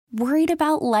Worried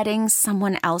about letting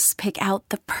someone else pick out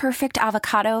the perfect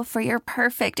avocado for your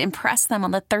perfect impress them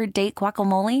on the third date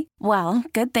guacamole? Well,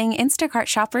 good thing Instacart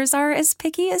shoppers are as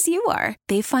picky as you are.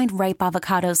 They find ripe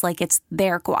avocados like it's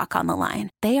their guac on the line.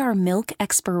 They are milk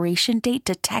expiration date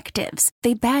detectives.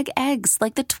 They bag eggs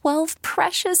like the 12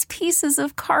 precious pieces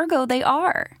of cargo they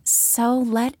are. So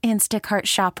let Instacart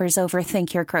shoppers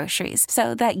overthink your groceries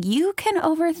so that you can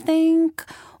overthink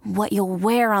what you'll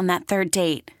wear on that third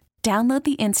date. Download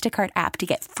the Instacart app to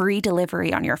get free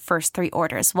delivery on your first 3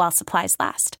 orders while supplies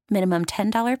last. Minimum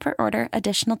 $10 per order.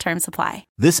 Additional terms apply.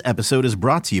 This episode is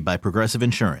brought to you by Progressive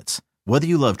Insurance. Whether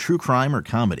you love true crime or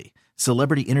comedy,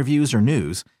 celebrity interviews or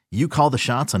news, you call the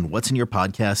shots on what's in your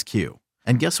podcast queue.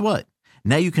 And guess what?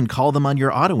 Now you can call them on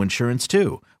your auto insurance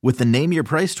too with the Name Your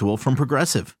Price tool from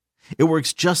Progressive. It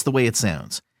works just the way it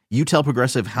sounds. You tell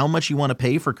Progressive how much you want to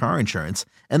pay for car insurance,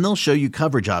 and they'll show you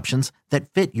coverage options that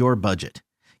fit your budget.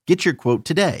 Get your quote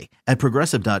today at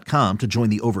Progressive.com to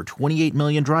join the over 28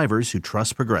 million drivers who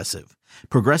trust Progressive.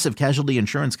 Progressive Casualty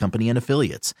Insurance Company and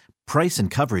Affiliates. Price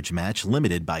and coverage match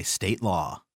limited by state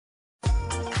law.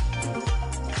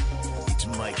 It's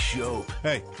Mike Shope.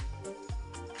 Hey,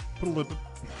 put a little.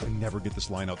 I never get this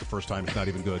line out the first time. It's not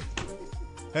even good.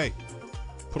 Hey,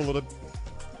 put a little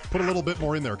bit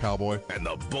more in there, cowboy. And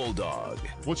the Bulldog.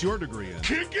 What's your degree in?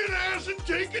 Kicking ass and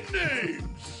taking names.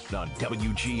 On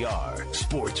WGR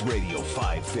Sports Radio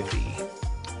 550.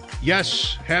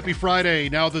 Yes, happy Friday.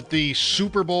 Now that the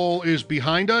Super Bowl is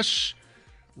behind us,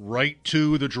 right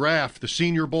to the draft. The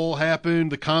Senior Bowl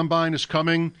happened, the Combine is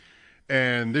coming,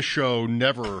 and this show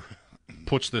never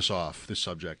puts this off, this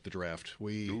subject, the draft.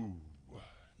 We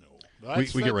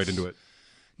get right into it.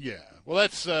 Yeah. Well,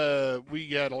 that's we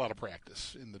had a lot of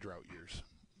practice in the drought years.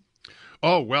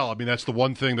 Oh, well, I mean, that's the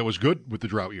one thing that was good with the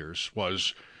drought years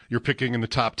was you're picking in the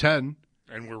top 10.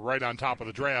 And we're right on top of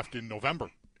the draft in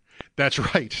November. That's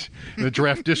right. The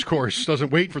draft discourse doesn't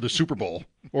wait for the Super Bowl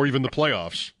or even the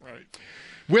playoffs. Right.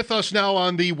 With us now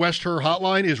on the West Her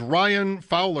Hotline is Ryan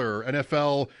Fowler,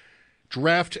 NFL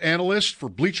draft analyst for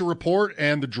Bleacher Report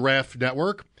and the Draft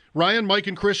Network. Ryan, Mike,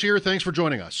 and Chris here. Thanks for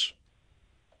joining us.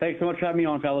 Thanks so much for having me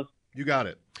on, fellas. You got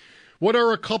it. What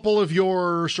are a couple of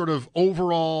your sort of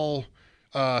overall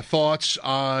thoughts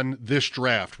on this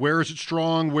draft? Where is it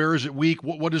strong? Where is it weak?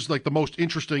 What is like the most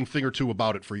interesting thing or two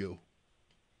about it for you?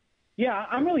 Yeah,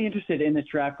 I'm really interested in this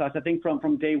draft class. I think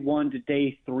from day 1 to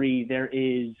day 3, there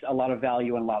is a lot of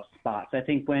value in a lot of spots. I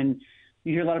think when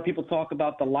you hear a lot of people talk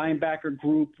about the linebacker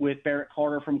group with Barrett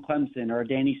Carter from Clemson or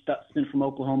Danny Stutsman from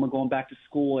Oklahoma going back to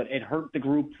school, it hurt the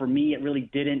group. For me, it really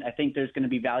didn't. I think there's going to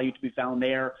be value to be found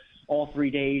there all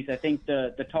 3 days. I think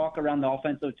the talk around the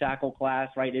offensive tackle class,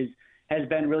 right, has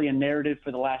been really a narrative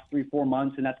for the last 3-4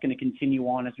 months, and that's going to continue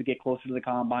on as we get closer to the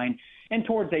Combine and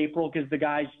towards April, because the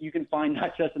guys you can find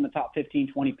not just in the top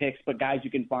 15, 20 picks, but guys you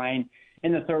can find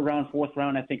in the 3rd round, 4th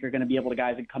round, I think are going to be able to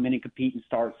guys that come in and compete and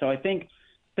start. So I think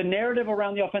the narrative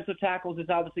around the offensive tackles is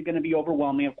obviously going to be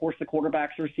overwhelming. Of course, the quarterbacks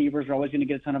and receivers are always going to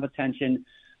get a ton of attention.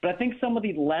 But I think some of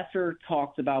the lesser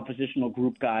talked about positional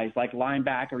group guys like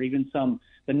linebacker, even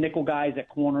the nickel guys at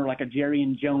corner like a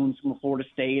Jerrion Jones from Florida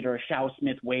State or a Shao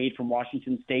Smith-Wade from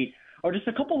Washington State, or just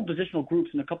a couple of positional groups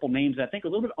and a couple of names that I think are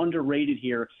a little bit underrated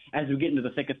here as we get into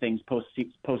the thick of things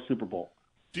post-Super Bowl.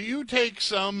 Do you take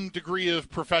some degree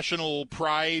of professional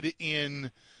pride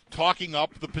in talking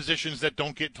up the positions that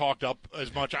don't get talked up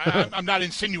as much? I'm not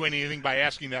insinuating anything by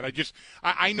asking that.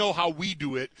 I know how we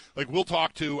do it. Like, we'll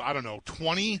talk to,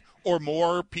 20 or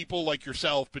more people like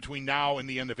yourself between now and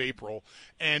the end of April,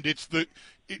 and it's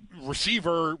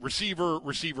receiver,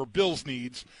 Bills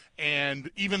needs,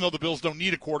 and even though the Bills don't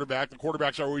need a quarterback, the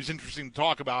quarterbacks are always interesting to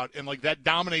talk about, and like that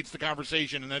dominates the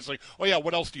conversation, and then it's like, oh yeah,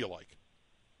 what else do you like?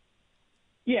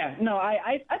 Yeah, no,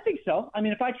 I think so. I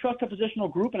mean, if I trust a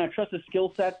positional group and I trust the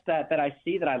skill sets that I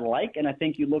see that I like, and I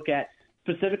think you look at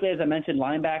specifically, as I mentioned,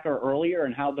 linebacker earlier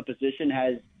and how the position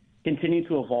has continued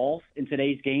to evolve in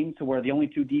today's game to where the only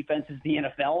 2 defenses in the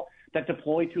NFL that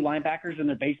deploy 2 linebackers in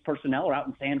their base personnel are out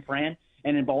in San Fran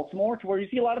and in Baltimore, to where you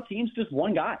see a lot of teams just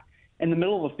one guy in the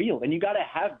middle of the field. And you got to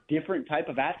have different type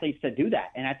of athletes to do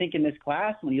that. And I think in this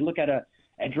class, when you look at a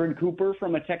Edgerrin Cooper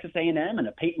from a Texas A&M and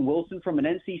a Peyton Wilson from an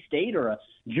NC State or a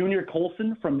Junior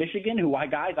Colson from Michigan, who I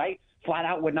flat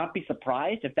out would not be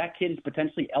surprised if that kid is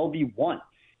potentially LB1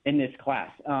 in this class.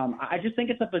 I just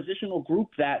think it's a positional group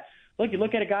that, look, you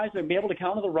look at guys that be able to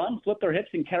counter the run, flip their hips,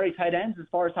 and carry tight ends as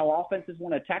far as how offenses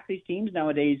want to attack these teams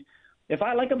nowadays. If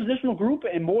I like a positional group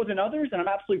and more than others, and I'm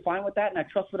absolutely fine with that, and I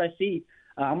trust what I see,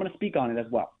 I'm going to speak on it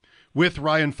as well. With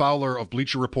Ryan Fowler of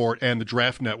Bleacher Report and the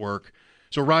Draft Network.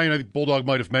 So, Ryan, I think Bulldog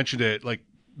might have mentioned it. Like,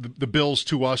 the Bills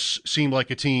to us seem like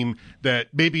a team that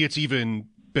maybe it's even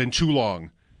been too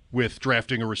long with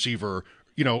drafting a receiver.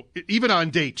 Even on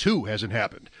day 2 hasn't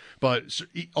happened, but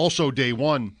also day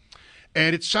 1.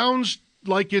 And it sounds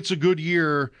like it's a good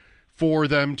year for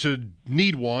them to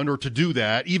need one or to do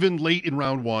that, even late in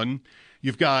round 1.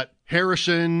 You've got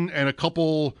Harrison and a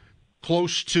couple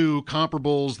close to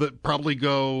comparables that probably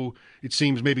go, it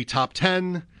seems, maybe top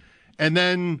 10. And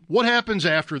then what happens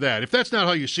after that? If that's not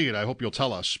how you see it, I hope you'll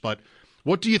tell us. But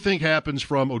what do you think happens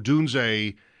from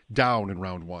Odunze down in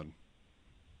round 1?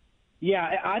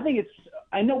 Yeah,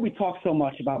 I know we talk so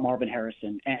much about Marvin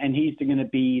Harrison, and he's going to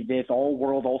be this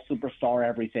all-world, all-superstar,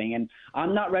 everything. And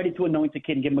I'm not ready to anoint the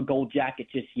kid and give him a gold jacket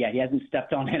just yet. He hasn't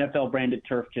stepped on NFL-branded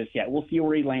turf just yet. We'll see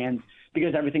where he lands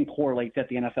because everything correlates at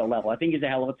the NFL level. I think he's a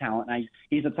hell of a talent, and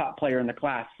he's a top player in the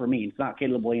class for me. It's not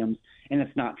Caleb Williams, and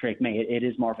it's not Drake May. It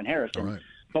is Marvin Harrison. All right.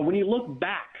 But when you look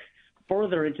back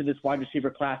further into this wide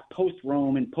receiver class,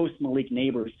 post-Rome and post-Malik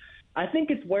Neighbors, I think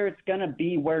it's where it's going to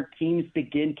be where teams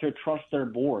begin to trust their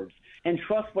boards and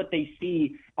trust what they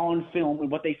see on film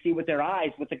and what they see with their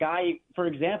eyes with a guy, for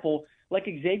example, like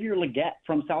Xavier Legette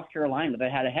from South Carolina that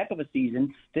had a heck of a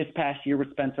season this past year with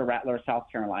Spencer Rattler of South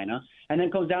Carolina, and then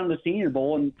comes down to the Senior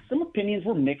Bowl, and some opinions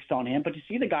were mixed on him, but you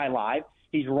see the guy live,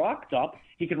 he's rocked up,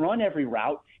 he can run every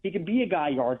route, he can be a guy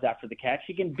yards after the catch,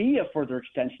 he can be a further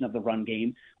extension of the run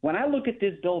game. When I look at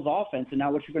this Bills offense and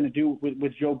now what you're going to do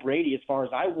with Joe Brady, as far as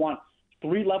I want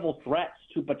 3-level threats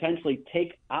to potentially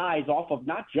take eyes off of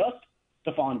not just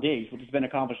Stephon Diggs, which has been a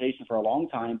conversation for a long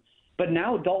time, but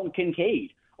now Dalton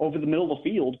Kincaid over the middle of the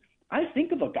field. I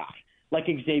think of a guy like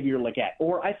Xavier Legette,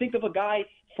 or I think of a guy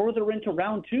further into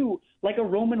round 2 like a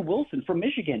Roman Wilson from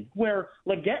Michigan, where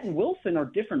Legette and Wilson are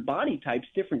different body types,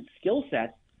 different skill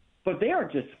sets, but they are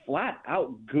just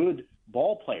flat-out good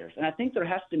ball players. And I think there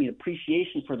has to be an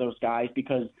appreciation for those guys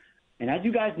because, and as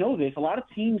you guys know this, a lot of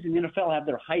teams in the NFL have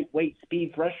their height, weight,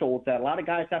 speed thresholds that a lot of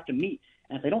guys have to meet.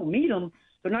 And if they don't meet them,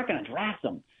 they're not going to draft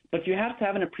them. But you have to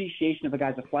have an appreciation of a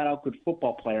guy's a flat-out good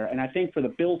football player. And I think for the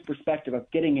Bills' perspective of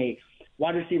getting a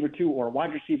wide receiver 2 or a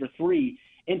wide receiver 3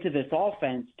 into this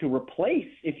offense to replace,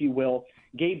 if you will,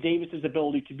 Gabe Davis's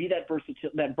ability to be that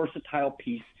versatile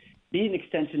piece, be an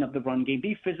extension of the run game,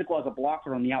 be physical as a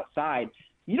blocker on the outside.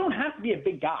 You don't have to be a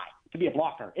big guy to be a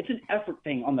blocker. It's an effort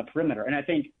thing on the perimeter. And I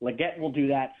think Legette will do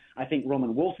that. I think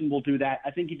Roman Wilson will do that.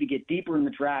 I think if you get deeper in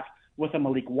the draft with a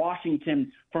Malik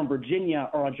Washington from Virginia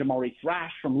or a Jamari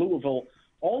Thrash from Louisville,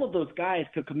 all of those guys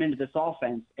could come into this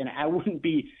offense, and I wouldn't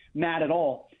be mad at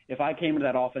all if I came into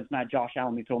that offense and had Josh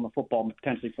Allen be throwing the football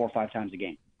potentially 4 or 5 times a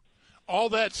game. All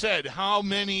that said, how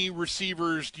many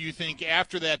receivers do you think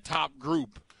after that top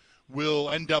group will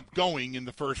end up going in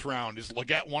the first round? Is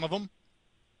Legette one of them?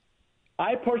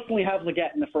 I personally have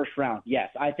Legette in the first round, yes.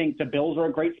 I think the Bills are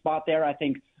a great spot there. I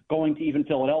think going to even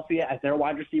Philadelphia as their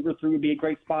wide receiver 3 would be a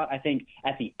great spot. I think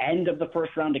at the end of the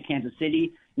first round to Kansas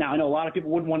City. Now, I know a lot of people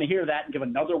wouldn't want to hear that and give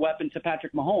another weapon to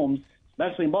Patrick Mahomes,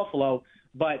 especially in Buffalo,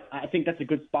 but I think that's a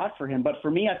good spot for him. But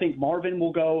for me, I think Marvin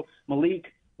will go, Malik,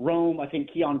 Rome. I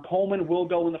think Keon Coleman will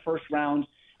go in the first round.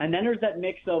 And then there's that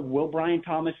mix of will Brian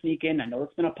Thomas sneak in? I know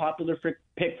it's been a popular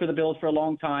pick for the Bills for a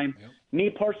long time. Yep. Me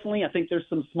personally, I think there's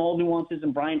some small nuances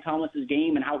in Brian Thomas's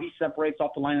game and how he separates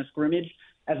off the line of scrimmage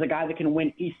as a guy that can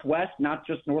win east-west, not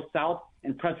just north-south,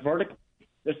 and press vertical.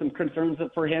 There's some concerns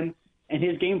for him and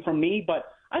his game from me,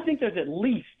 but I think there's at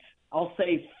least, I'll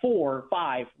say 4 or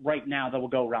 5 right now that will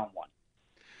go round 1.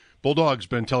 Bulldog's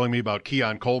been telling me about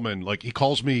Keon Coleman. Like, he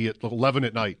calls me at 11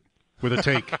 at night with a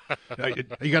take.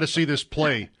 You got to see this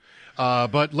play.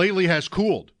 But lately has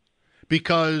cooled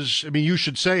because, I mean, you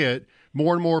should say it,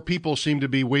 more and more people seem to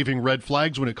be waving red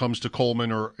flags when it comes to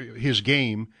Coleman or his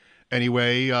game.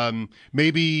 Anyway,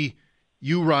 maybe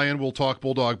you, Ryan, will talk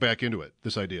Bulldog back into it,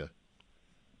 this idea.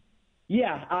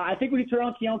 Yeah, I think when you turn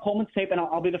on Keon Coleman's tape, and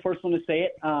I'll be the first one to say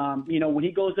it, when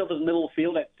he goes over the middle of the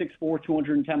field at 6'4",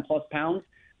 210-plus pounds,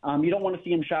 you don't want to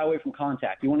see him shy away from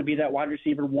contact. You want to be that wide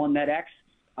receiver 1, that X.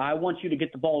 I want you to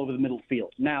get the ball over the middle of the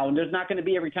field. Now, and there's not going to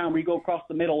be every time where you go across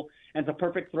the middle and it's a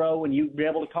perfect throw and you're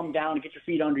able to come down and get your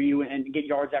feet under you and get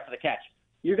yards after the catch.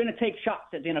 You're going to take shots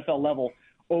at the NFL level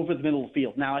over the middle of the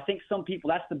field. Now, I think some people,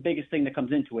 that's the biggest thing that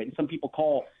comes into it. And some people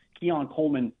call Keon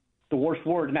Coleman the worst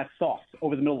word, and that's soft,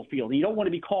 over the middle of the field. And you don't want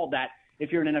to be called that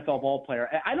if you're an NFL ball player.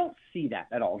 I don't see that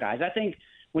at all, guys. I think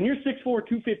when you're 6'4",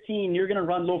 215, you're going to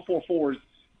run low 4.4s.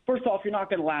 First off, you're not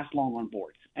going to last long on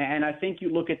boards. And I think you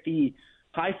look at the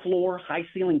high floor, high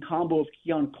ceiling combo of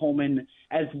Keon Coleman,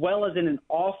 as well as in an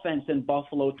offense in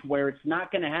Buffalo to where he's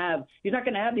not going to have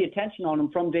the attention on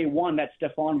him from day one that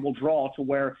Stephon will draw to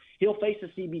where he'll face a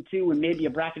CB2 and maybe a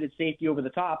bracketed safety over the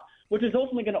top, which is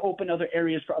ultimately going to open other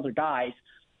areas for other guys.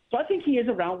 So I think he is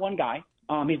a round one guy.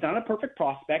 He's not a perfect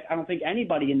prospect. I don't think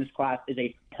anybody in this class is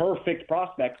a perfect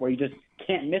prospect where you just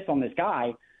can't miss on this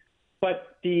guy.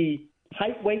 But the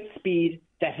height, weight, speed,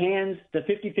 the hands, the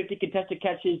 50-50 contested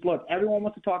catches, look, everyone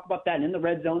wants to talk about that. And in the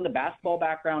red zone, the basketball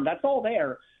background, that's all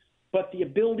there. But the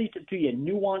ability to be a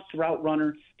nuanced route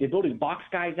runner, the ability to box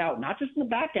guys out, not just in the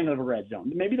back end of the red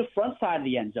zone, maybe the front side of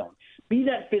the end zone, be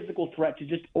that physical threat to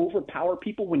just overpower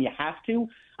people when you have to.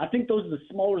 I think those are the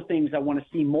smaller things I want to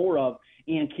see more of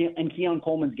in Keon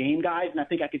Coleman's game, guys, and I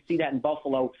think I could see that in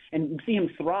Buffalo and see him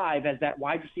thrive as that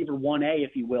wide receiver 1A,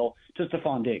 if you will, to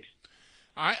Stephon Diggs.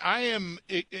 I am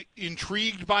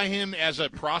intrigued by him as a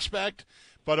prospect,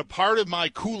 but a part of my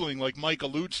cooling, like Mike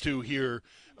alludes to here,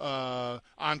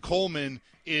 on Coleman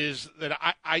is that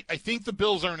I think the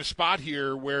Bills are in a spot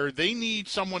here where they need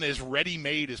someone as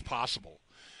ready-made as possible.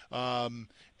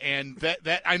 And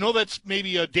that I know that's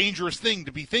maybe a dangerous thing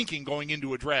to be thinking going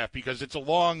into a draft because it's a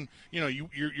long,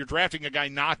 you're drafting a guy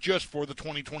not just for the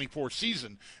 2024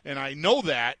 season. And I know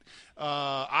that,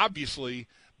 obviously,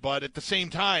 but at the same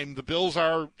time, the Bills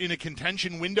are in a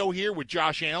contention window here with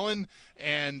Josh Allen,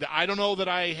 and I don't know that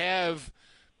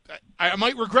I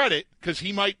might regret it because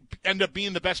he might end up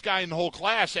being the best guy in the whole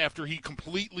class after he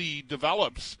completely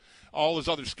develops all his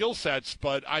other skill sets,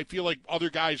 but I feel like other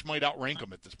guys might outrank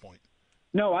him at this point.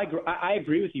 No, I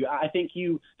agree with you. I think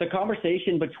the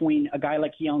conversation between a guy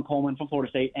like Keon Coleman from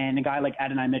Florida State and a guy like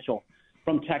Adonai Mitchell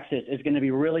from Texas is going to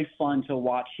be really fun to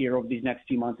watch here over these next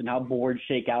few months and how boards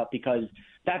shake out, because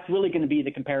that's really going to be the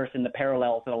comparison, the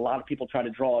parallels that a lot of people try to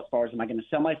draw as far as, am I going to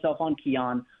sell myself on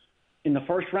Keon in the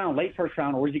first round, late first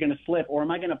round, or is he going to slip, or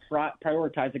am I going to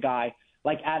prioritize a guy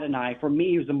like Adonai? For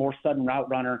me, who's a more sudden route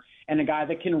runner and a guy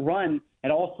that can run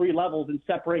at all three levels and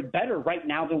separate better right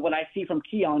now than what I see from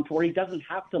Keon, to where he doesn't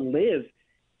have to live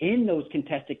in those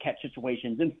contested catch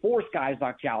situations and force guys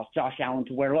like Josh Allen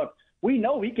to where, look, we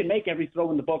know he can make every throw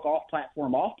in the book off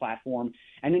platform,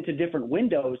 and into different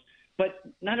windows, but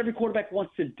not every quarterback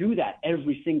wants to do that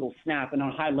every single snap and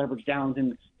on high leverage downs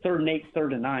in 3rd and 8,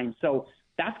 3rd and 9. So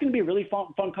that's going to be a really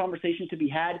fun conversation to be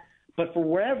had. But for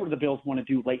wherever the Bills want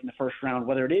to do late in the first round,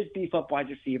 whether it is beef up wide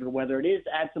receiver, whether it is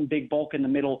add some big bulk in the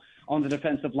middle on the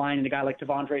defensive line and a guy like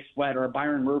T'Vondre Sweat or a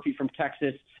Byron Murphy from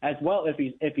Texas as well,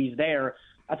 if he's there,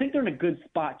 I think they're in a good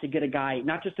spot to get a guy,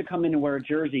 not just to come in and wear a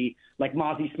jersey like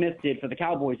Mozzie Smith did for the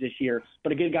Cowboys this year,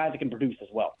 but a good guy that can produce as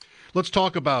well. Let's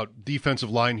talk about defensive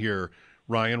line here,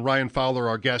 Ryan. Ryan Fowler,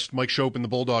 our guest, Mike Schopen, the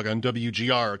Bulldog on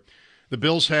WGR. The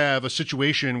Bills have a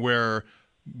situation where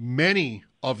many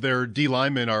of their D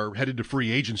linemen are headed to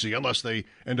free agency, unless they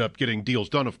end up getting deals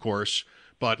done, of course.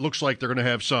 But looks like they're going to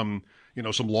have some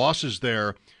losses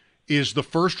there. Is the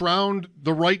first round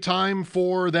the right time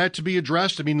for that to be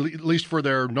addressed? I mean, at least for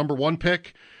their number one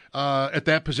pick at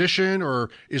that position,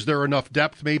 or is there enough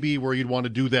depth maybe where you'd want to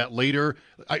do that later?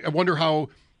 I wonder how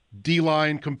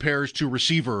D-line compares to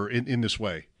receiver in this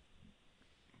way.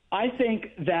 I think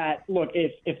that, look,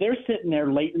 if they're sitting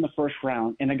there late in the first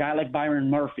round and a guy like Byron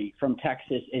Murphy from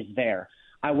Texas is there,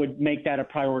 I would make that a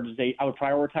prioritization. I would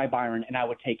prioritize Byron, and I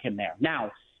would take him there. Now,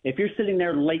 if you're sitting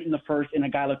there late in the first and a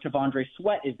guy like T'Vondre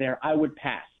Sweat is there, I would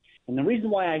pass. And the reason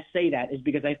why I say that is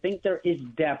because I think there is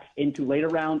depth into later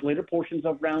portions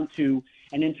of round 2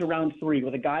 and into round 3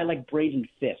 with a guy like Braden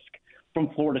Fisk from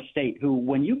Florida State, who,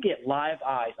 when you get live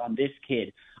eyes on this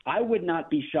kid, I would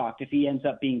not be shocked if he ends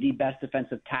up being the best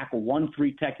defensive tackle,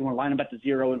 1-3 tech. You want to line him at the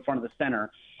 0 in front of the center.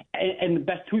 And the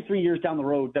best 2-3 years down the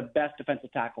road, the best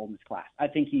defensive tackle in this class. I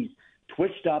think he's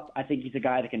twitched up. I think he's a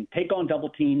guy that can take on double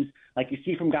teams like you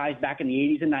see from guys back in the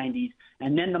 80s and 90s,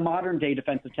 and then the modern-day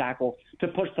defensive tackle to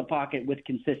push the pocket with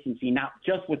consistency, not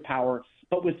just with power,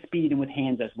 but with speed and with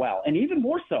hands as well. And even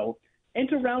more so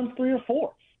into rounds 3 or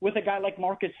 4 with a guy like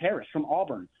Marcus Harris from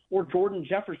Auburn or Jordan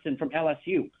Jefferson from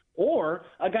LSU, or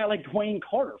a guy like Dwayne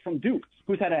Carter from Duke,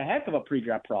 who's had a heck of a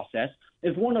pre-draft process,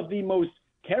 is one of the most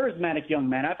charismatic young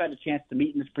men I've had a chance to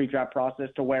meet in this pre-draft process,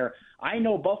 to where I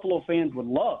know Buffalo fans would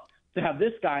love to have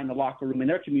this guy in the locker room in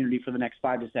their community for the next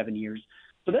 5 to 7 years.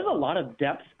 So there's a lot of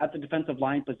depth at the defensive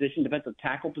line position, defensive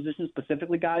tackle position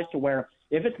specifically, guys, to where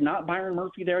if it's not Byron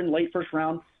Murphy there in the late first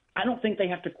round, I don't think they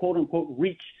have to quote-unquote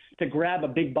reach to grab a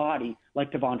big body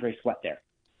like T'Vondre Sweat there.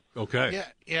 Okay.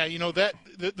 Yeah. That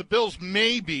the Bills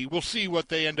we'll see what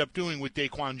they end up doing with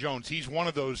Daquan Jones. He's one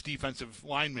of those defensive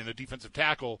linemen, a defensive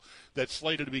tackle that's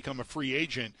slated to become a free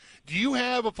agent. Do you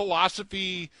have a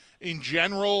philosophy in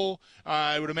general?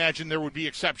 I would imagine there would be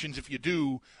exceptions if you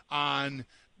do, on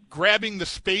grabbing the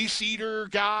space eater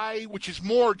guy, which is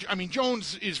more,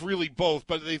 Jones is really both,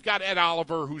 but they've got Ed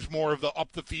Oliver, who's more of the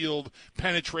up the field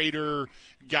penetrator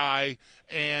guy,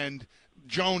 and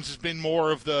Jones has been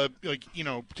more of the,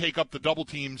 take up the double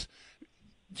teams.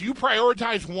 Do you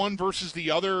prioritize one versus the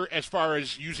other as far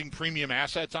as using premium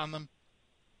assets on them?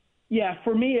 Yeah,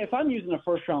 for me, if I'm using a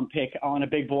first-round pick on a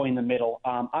big boy in the middle,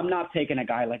 I'm not taking a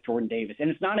guy like Jordan Davis. And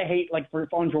it's not a hate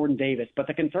on Jordan Davis, but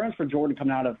the concerns for Jordan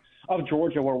coming out of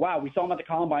Georgia were, wow, we saw him at the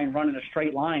Combine running a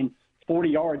straight line 40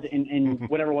 yards in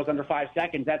whatever it was under 5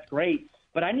 seconds. That's great.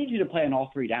 But I need you to play on all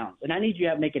three downs, and I need you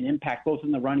to make an impact both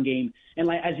in the run game and,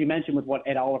 as you mentioned, with what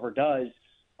Ed Oliver does,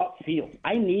 upfield.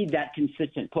 I need that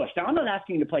consistent push. Now, I'm not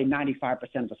asking you to play 95%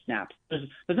 of the snaps. There's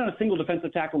not a single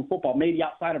defensive tackle in football, maybe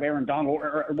outside of Aaron Donald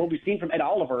or what we've seen from Ed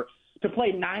Oliver, to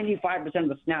play 95% of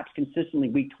the snaps consistently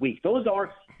week to week. Those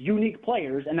are unique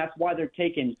players, and that's why they're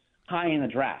taken high in the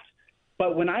draft.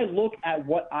 But when I look at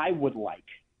what I would like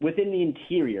within the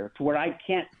interior, to where I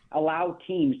can't allow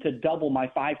teams to double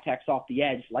my 5 techs off the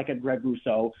edge like a Greg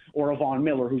Rousseau or a Von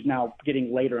Miller, who's now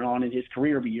getting later on in his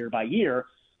career year by year,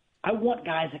 I want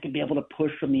guys that can be able to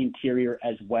push from the interior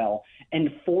as well and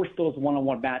force those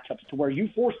one-on-one matchups to where you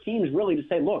force teams really to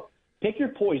say, look, pick your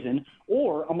poison,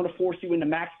 or I'm going to force you into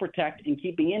max protect and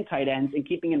keeping in tight ends and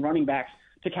keeping in running backs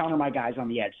to counter my guys on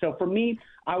the edge. So for me,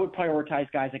 I would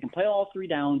prioritize guys that can play all three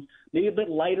downs, maybe a bit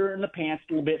lighter in the pants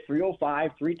a little bit,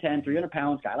 305, 310, 300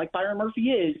 pounds, guy like Byron Murphy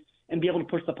is, and be able to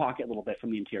push the pocket a little bit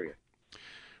from the interior.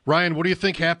 Ryan, what do you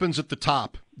think happens at the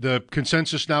top? The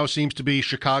consensus now seems to be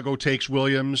Chicago takes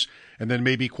Williams, and then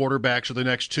maybe quarterbacks are the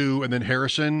next two, and then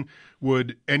Harrison.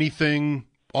 Would anything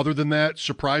other than that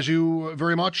surprise you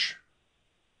very much?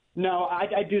 No,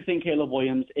 I do think Caleb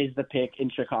Williams is the pick in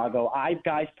Chicago.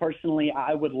 Personally,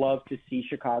 I would love to see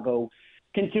Chicago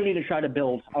continue to try to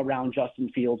build around Justin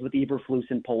Fields with Eberflus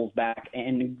and Poles back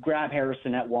and grab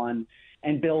Harrison at 1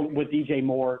 and build with DJ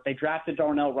Moore. They drafted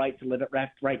Darnell Wright to live at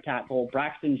right tackle.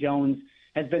 Braxton Jones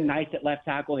has been nice at left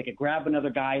tackle. They could grab another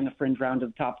guy in the fringe round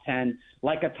of the top 10,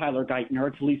 like a Tyler Guyton or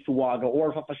a Talise Fuaga,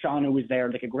 or if Fashanu was there,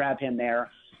 they could grab him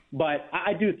there. But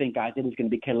I do think, guys, it is going to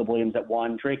be Caleb Williams at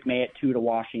 1, Drake May at 2 to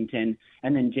Washington,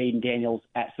 and then Jaden Daniels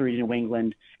at 3 to New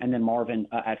England, and then Marvin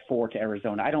at 4 to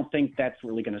Arizona. I don't think that's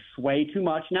really going to sway too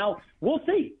much. Now, we'll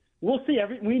see. We'll see.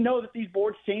 We know that these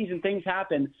boards change and things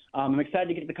happen. I'm excited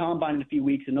to get to the Combine in a few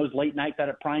weeks, and those late nights out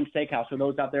at Prime Steakhouse, for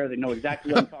those out there that know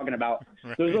exactly what I'm talking about.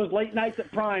 Right. Those late nights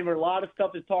at Prime where a lot of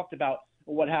stuff is talked about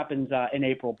what happens in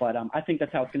April. But I think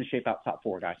that's how it's going to shape out top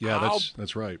 4, guys. Yeah,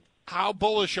 that's right. How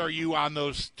bullish are you on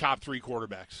those top 3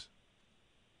 quarterbacks?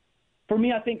 For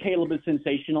me, I think Caleb is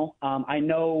sensational. I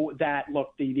know that,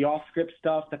 look, the off-script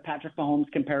stuff, the Patrick Mahomes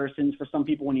comparisons, for some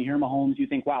people, when you hear Mahomes, you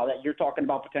think, wow, that you're talking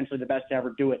about potentially the best to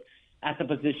ever do it at the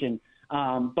position.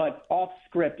 But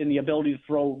off-script and the ability to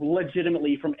throw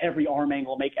legitimately from every arm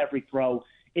angle, make every throw,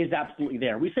 is absolutely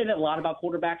there. We say that a lot about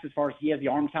quarterbacks as far as he has the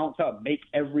arm talent to make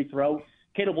every throw.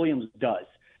 Caleb Williams does.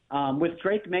 With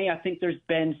Drake May, I think there's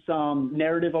been some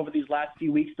narrative over these last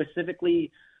few weeks,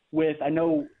 specifically with, I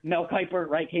know Mel Kiper,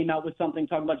 right, came out with something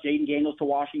talking about Jaden Daniels to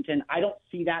Washington. I don't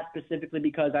see that specifically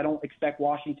because I don't expect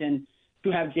Washington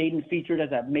to have Jaden featured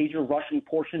as a major rushing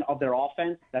portion of their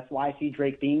offense. That's why I see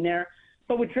Drake being there.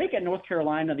 But with Drake at North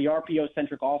Carolina, the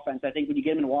RPO-centric offense, I think when you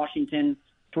get him in Washington,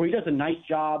 where he does a nice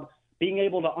job being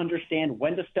able to understand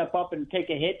when to step up and take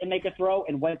a hit and make a throw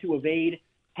and when to evade,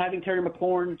 having Terry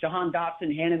McLaurin, Jahan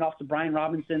Dotson handing off to Brian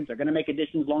Robinson, they're going to make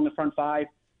additions along the front 5.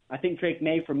 I think Drake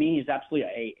May, for me, is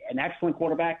absolutely an excellent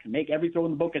quarterback, can make every throw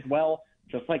in the book as well,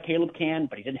 just like Caleb can,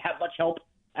 but he didn't have much help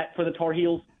for the Tar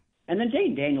Heels. And then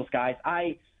Jaden Daniels, guys,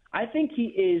 I think he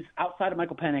is, outside of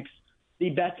Michael Penix,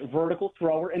 the best vertical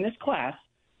thrower in this class.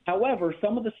 However,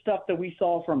 some of the stuff that we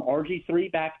saw from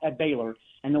RG3 back at Baylor,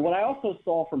 and then what I also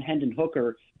saw from Hendon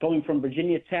Hooker going from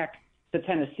Virginia Tech to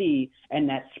Tennessee, and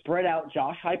that spread out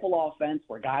Josh Heupel offense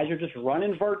where guys are just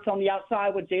running verts on the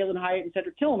outside with Jalen Hyatt and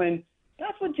Cedric Tillman,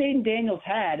 that's what Jaden Daniels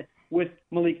had with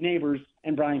Malik Neighbors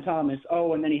and Brian Thomas.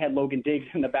 Oh, and then he had Logan Diggs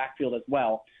in the backfield as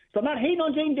well. So I'm not hating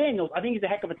on Jaden Daniels. I think he's a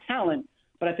heck of a talent,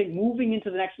 but I think moving into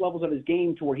the next levels of his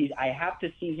game to where I have to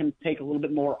see him take a little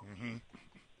bit more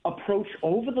approach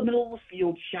over the middle of the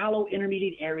field, shallow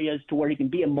intermediate areas to where he can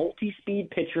be a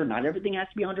multi-speed pitcher. Not everything has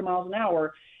to be 100 miles an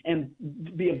hour, and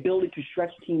the ability to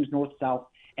stretch teams north-south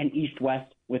and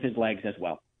east-west with his legs as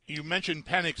well. You mentioned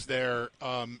Penix there.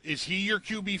 Is he your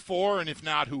QB4? And if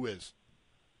not, who is?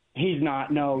 He's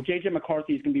not. No, J.J.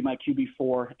 McCarthy is going to be my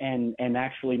QB4, and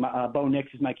actually Bo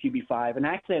Nix is my QB5. And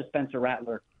I actually have Spencer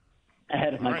Rattler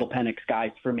ahead of Michael Penix,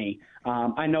 guys, for me.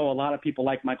 I know a lot of people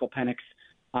like Michael Penix,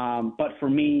 but for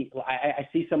me, I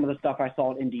see some of the stuff I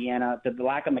saw at Indiana, the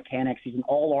lack of mechanics. He's an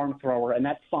all-arm thrower, and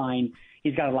that's fine.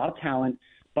 He's got a lot of talent.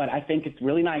 But I think it's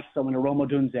really nice someone to Rome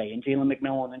Odunze and Jalen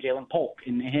McMillan and Jalen Polk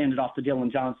and hand it off to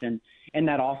Dylan Johnson in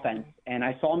that offense. And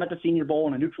I saw him at the Senior Bowl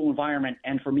in a neutral environment,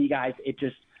 and for me, guys, it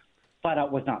just flat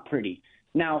out was not pretty.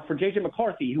 Now, for J.J.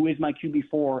 McCarthy, who is my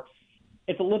QB4,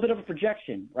 it's a little bit of a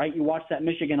projection, right? You watch that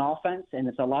Michigan offense, and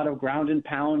it's a lot of ground and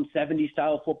pound,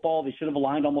 70s-style football. They should have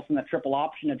aligned almost in that triple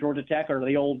option at Georgia Tech or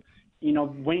the old,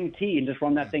 wing T and just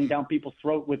run that thing down people's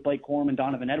throat with Blake Corum and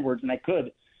Donovan Edwards, and they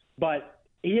could. But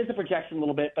he is a projection a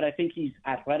little bit, but I think he's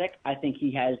athletic. I think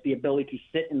he has the ability to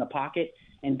sit in the pocket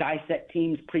and dissect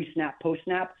teams pre-snap,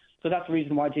 post-snap. So that's the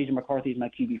reason why J.J. McCarthy is my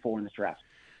QB4 in this draft.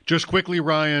 Just quickly,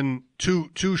 Ryan,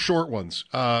 two short ones.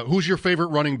 Who's your favorite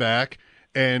running back,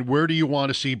 and where do you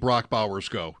want to see Brock Bowers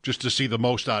go, just to see the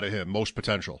most out of him, most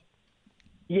potential?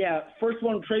 Yeah, first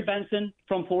one, Trey Benson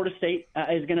from Florida State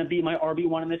is going to be my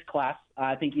RB1 in this class.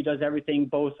 I think he does everything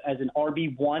both as an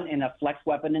RB1 and a flex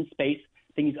weapon in space.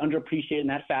 I think he's underappreciated in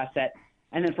that facet.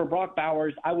 And then for Brock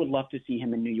Bowers, I would love to see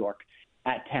him in New York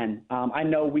at 10. I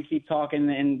know we keep talking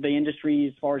in the industry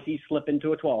as far as he's slipping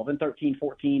to a 12 and 13,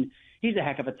 14. He's a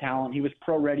heck of a talent. He was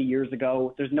pro-ready years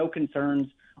ago. There's no concerns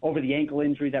over the ankle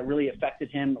injury that really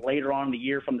affected him later on in the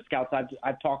year from the scouts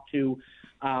I've talked to.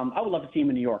 I would love to see him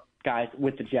in New York, guys,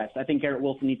 with the Jets. I think Garrett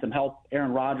Wilson needs some help.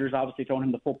 Aaron Rodgers, obviously, throwing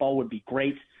him the football would be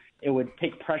great. It would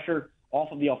take pressure off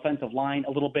of the offensive line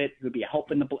a little bit. It would be a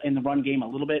help in the run game a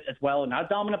little bit as well. Not a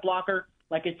dominant blocker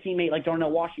like his teammate like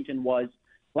Darnell Washington was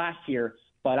last year,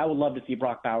 but I would love to see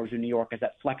Brock Bowers in New York as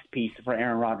that flex piece for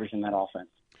Aaron Rodgers in that offense.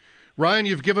 Ryan,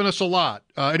 you've given us a lot.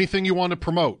 Anything you want to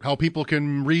promote? How people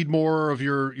can read more of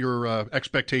your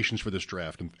expectations for this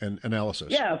draft and analysis?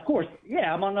 Yeah, of course.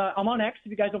 Yeah, I'm on X.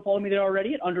 If you guys don't follow me there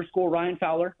already, at _Ryan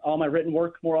Fowler. All my written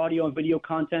work, more audio and video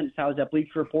content is housed at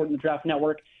Bleacher Report and the Draft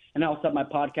Network. And I also have my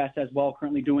podcast as well,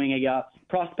 currently doing a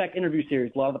prospect interview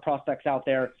series. A lot of the prospects out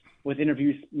there with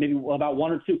interviews, maybe about one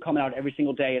or two coming out every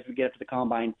single day as we get up to the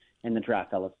combine and the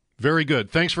draft, fellas. Very good.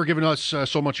 Thanks for giving us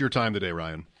so much of your time today,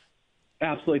 Ryan.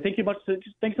 Absolutely. Thanks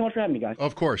so much for having me, guys.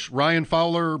 Of course. Ryan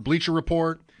Fowler, Bleacher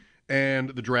Report,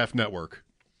 and the Draft Network.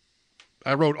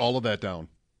 I wrote all of that down.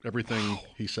 Everything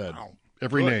he said. Wow.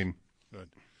 Every name. Good.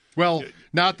 Well,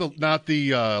 not the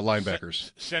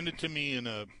linebackers. Send it to me in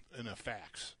a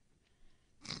fax.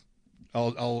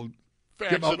 Let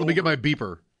Fax me get my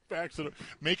beeper. Fax it.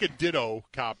 Make a ditto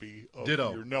copy of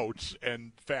your notes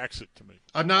and fax it to me.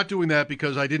 I'm not doing that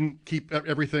because I didn't keep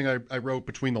everything I wrote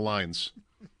between the lines.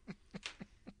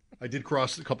 I did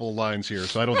cross a couple of lines here,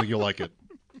 so I don't think you'll like it.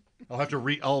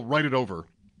 I'll write it over.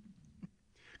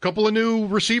 A couple of new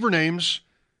receiver names.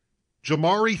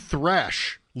 Jamari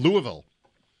Thrash, Louisville.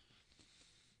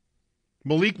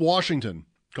 Malik Washington.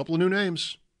 A couple of new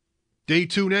names. Day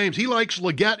 2 names. He likes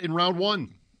Leggett in round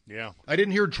 1. Yeah. I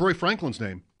didn't hear Troy Franklin's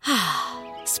name.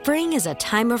 Spring is a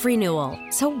time of renewal,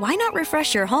 so why not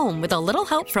refresh your home with a little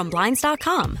help from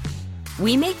Blinds.com?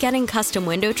 We make getting custom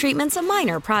window treatments a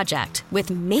minor project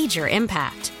with major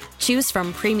impact. Choose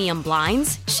from premium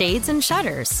blinds, shades, and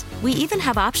shutters. We even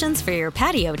have options for your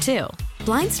patio, too.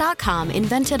 Blinds.com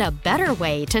invented a better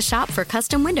way to shop for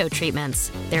custom window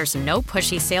treatments. There's no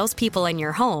pushy salespeople in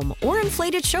your home or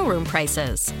inflated showroom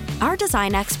prices. Our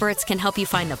design experts can help you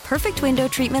find the perfect window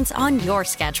treatments on your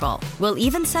schedule. We'll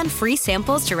even send free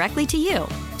samples directly to you.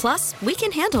 Plus, we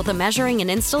can handle the measuring and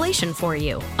installation for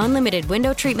you. Unlimited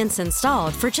window treatments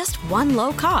installed for just one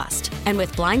low cost. And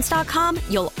with Blinds.com,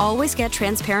 you'll always get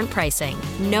transparent pricing.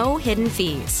 No hidden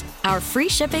fees. Our free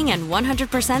shipping and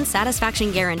 100%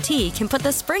 satisfaction guarantee can put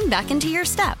the spring back into your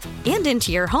step and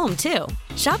into your home, too.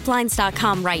 Shop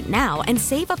Blinds.com right now and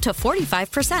save up to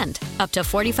 45%. Up to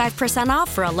 45%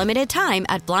 off for a limited time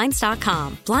at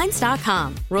Blinds.com.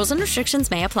 Blinds.com. Rules and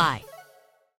restrictions may apply.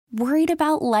 Worried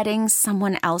about letting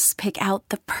someone else pick out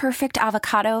the perfect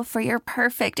avocado for your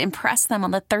perfect impress them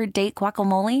on the third date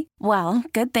guacamole? Well,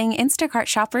 good thing Instacart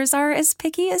shoppers are as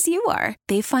picky as you are.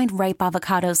 They find ripe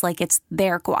avocados like it's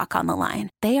their guac on the line.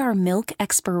 They are milk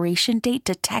expiration date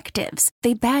detectives.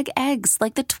 They bag eggs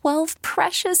like the 12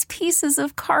 precious pieces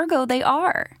of cargo they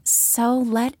are. So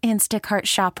let Instacart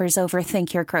shoppers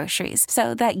overthink your groceries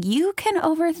so that you can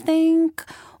overthink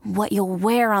what you'll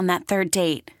wear on that third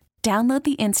date. Download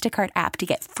the Instacart app to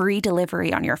get free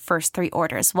delivery on your first 3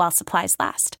 orders while supplies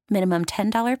last. Minimum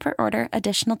 $10 per order.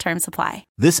 Additional terms apply.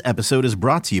 This episode is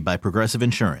brought to you by Progressive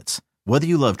Insurance. Whether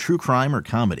you love true crime or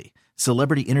comedy,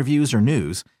 celebrity interviews or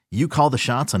news, you call the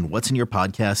shots on what's in your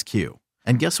podcast queue.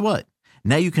 And guess what?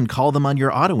 Now you can call them on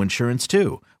your auto insurance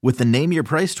too with the Name Your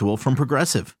Price tool from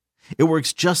Progressive. It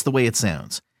works just the way it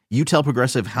sounds. You tell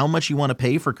Progressive how much you want to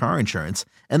pay for car insurance,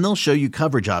 and they'll show you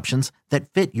coverage options that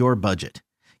fit your budget.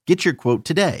 Get your quote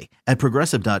today at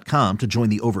Progressive.com to join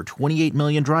the over 28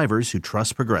 million drivers who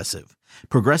trust Progressive.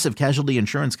 Progressive Casualty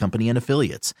Insurance Company and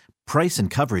Affiliates. Price and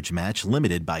coverage match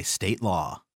limited by state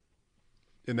law.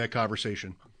 In that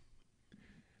conversation.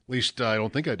 At least I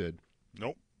don't think I did.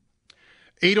 Nope.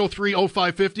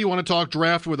 803-0550, want to talk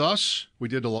draft with us? We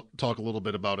did talk a little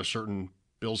bit about a certain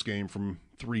Bills game from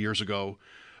 3 years ago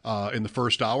in the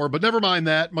first hour, but never mind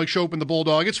that. Mike Schopp and the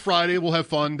Bulldog. It's Friday. We'll have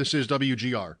fun. This is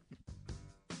WGR.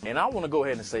 And I want to go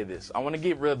ahead and say this. I want to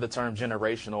get rid of the term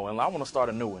generational, and I want to start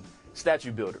a new one.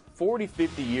 Statue builder. 40,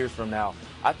 50 years from now,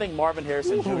 I think Marvin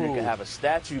Harrison Jr. could have a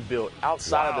statue built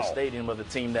outside of the stadium of the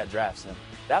team that drafts him.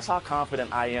 That's how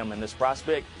confident I am in this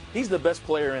prospect. He's the best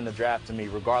player in the draft to me,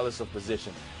 regardless of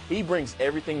position. He brings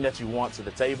everything that you want to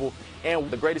the table. And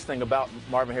the greatest thing about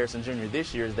Marvin Harrison Jr.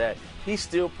 this year is that he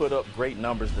still put up great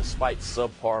numbers despite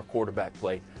subpar quarterback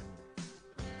play.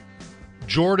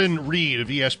 Jordan Reed of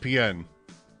ESPN.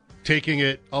 Taking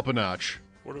it up a notch.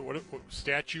 What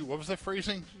statue? What was that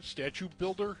phrasing? Statue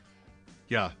builder?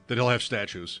 Yeah, that he'll have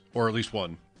statues, or at least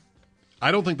one. I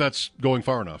don't think that's going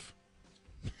far enough.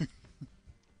 How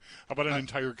about an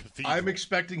entire cathedral? I'm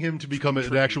expecting him to become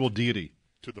an actual deity.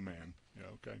 To the man. Yeah,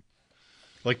 okay.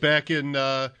 Like back in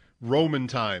Roman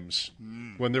times,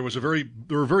 when there were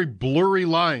very blurry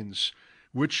lines,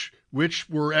 which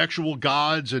were actual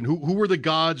gods and who were the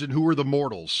gods and who were the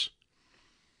mortals.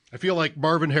 I feel like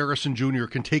Marvin Harrison Jr.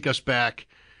 can take us back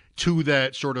to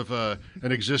that sort of an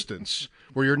existence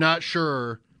where you're not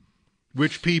sure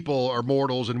which people are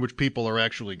mortals and which people are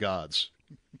actually gods.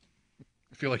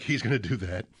 I feel like he's going to do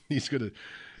that. He's going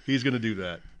to do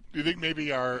that. Do you think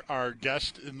maybe our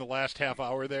guest in the last half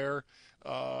hour there,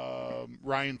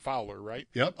 Ryan Fowler, right?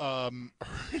 Yep.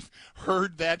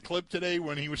 Heard that clip today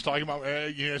when he was talking about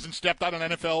he hasn't stepped on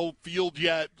an NFL field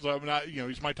yet, so I'm not.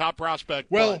 He's my top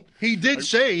prospect. Well, he did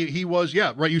say he was.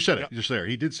 Yeah, right. You said it just there.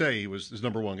 He did say he was his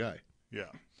number one guy. Yeah.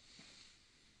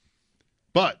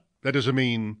 But that doesn't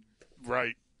mean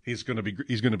he's going to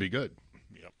be good.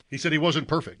 Yep. He said he wasn't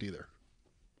perfect either.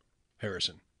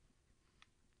 Harrison.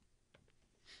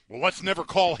 Well, let's never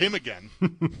call him again.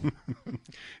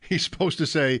 He's supposed to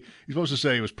say he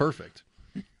was perfect.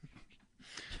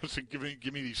 So give me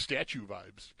these statue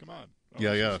vibes. Come on.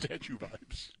 Yeah. Statue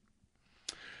vibes.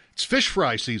 It's fish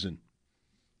fry season.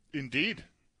 Indeed.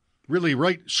 Really,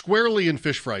 right squarely in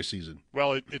fish fry season.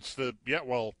 Well,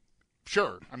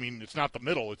 sure. I mean, it's not the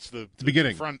middle. It's the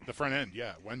beginning. The front end.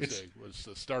 Yeah, Wednesday was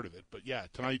the start of it. But yeah,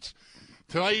 tonight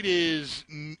is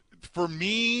for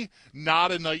me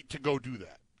not a night to go do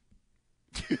that.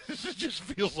 It just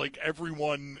feels like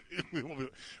everyone.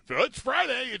 It's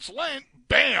Friday. It's Lent.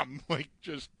 Bam! Like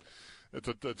just it's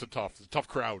a tough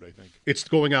crowd. I think it's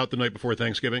going out the night before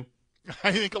Thanksgiving.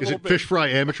 I think is it fish fry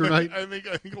amateur night? I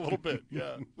think a little bit.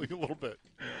 Yeah, like a little bit.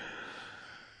 Yeah.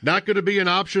 Not going to be an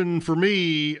option for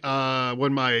me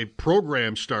when my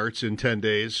program starts in 10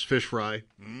 days. Fish fry.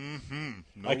 Mm-hmm.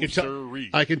 No, I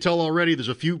can tell already. There's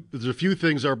a few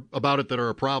things about it that are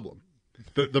a problem.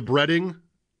 The breading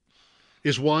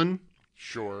is one.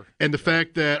 Sure. And the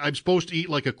fact that I'm supposed to eat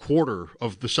like a quarter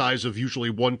of the size of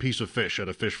usually one piece of fish at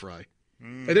a fish fry.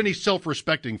 At any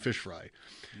self-respecting fish fry.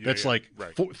 That's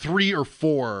 3 or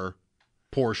 4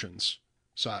 portions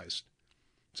sized.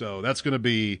 So that's going to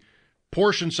be,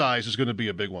 portion size is going to be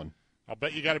a big one. I'll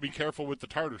bet you got to be careful with the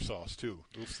tartar sauce, too.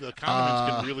 The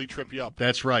condiments can really trip you up.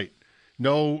 That's right.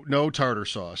 No tartar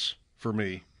sauce for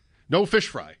me. No fish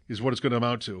fry is what it's going to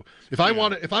amount to. If I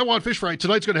want fish fry,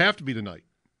 tonight's going to have to be tonight.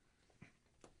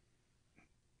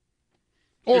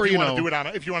 Or if you want to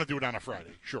do it on a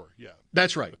Friday, sure, yeah.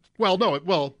 That's right.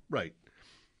 Well, right.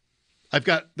 I've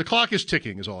got the clock is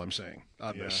ticking, is all I'm saying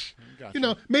on this.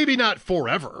 Gotcha. Maybe not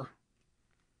forever.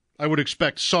 I would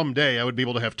expect someday I would be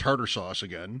able to have tartar sauce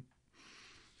again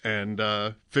and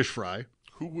fish fry.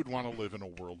 Who would want to live in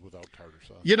a world without tartar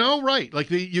sauce? Right. Like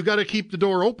you got to keep the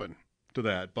door open to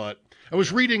that. But I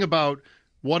was reading about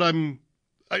what I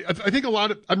think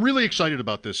I'm really excited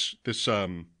about this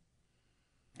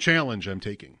challenge I'm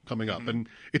taking coming up, and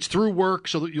it's through work,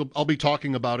 so that I'll be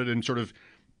talking about it in sort of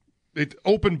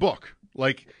open book.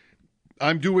 Like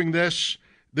I'm doing this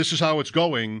is how it's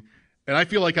going, and I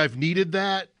feel like I've needed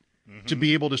that to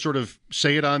be able to sort of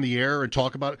say it on the air and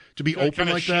talk about it, to be open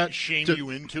like that. Shame you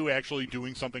into actually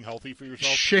doing something healthy for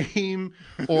yourself? Shame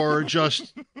or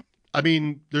just, I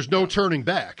mean, there's no turning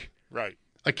back. Right.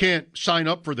 I can't sign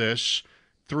up for this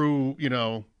through,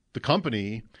 the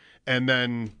company and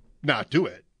then not do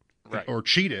it. Right. Or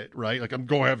cheat it, right? Like I'm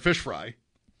going to have fish fry.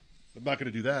 I'm not going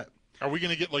to do that. Are we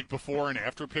going to get like before and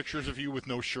after pictures of you with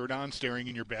no shirt on staring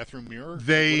in your bathroom mirror?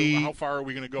 How far are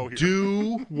we going to go here?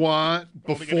 Do want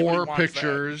before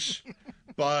pictures,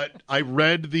 but I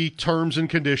read the terms and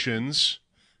conditions.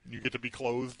 You get to be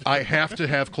clothed? I have to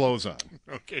have clothes on.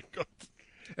 Okay, good.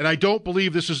 And I don't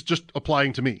believe this is just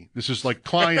applying to me. This is like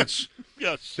clients.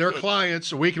 Yes. Their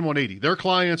clients, Awaken 180, their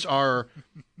clients are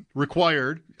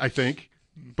required, I think,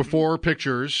 before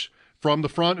pictures from the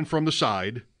front and from the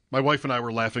side. My wife and I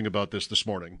were laughing about this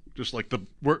morning. Just like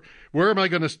where am I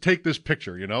going to take this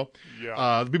picture,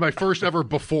 Yeah. It'll be my first ever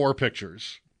before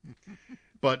pictures.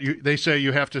 But they say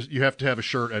you have to have a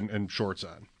shirt and shorts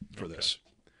on for this.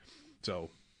 So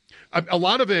a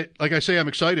lot of it, like I say, I'm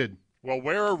excited. Well,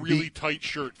 wear a really tight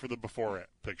shirt for the before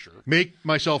picture. Make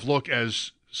myself look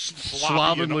as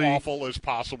slovenly and awful as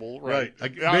possible. Right.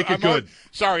 Make it good.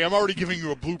 Sorry, I'm already giving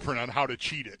you a blueprint on how to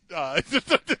cheat it.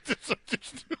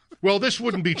 Well, this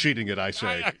wouldn't be cheating it, I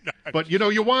say. I know. But,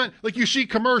 you want, like you see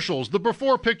commercials, the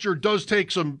before picture does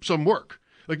take some work.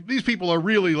 Like, these people are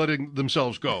really letting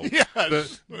themselves go. Yes,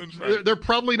 that's right. They're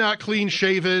probably not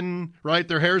clean-shaven, right?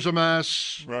 Their hair's a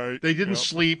mess. Right. They didn't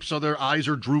sleep, so their eyes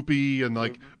are droopy and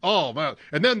oh, man.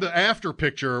 And then the after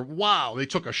picture, wow, they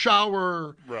took a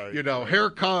shower, right.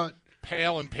 Haircut.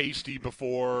 Pale and pasty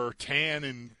before, tan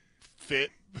and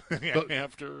fit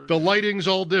after. The lighting's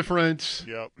all different.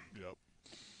 Yep.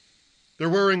 They're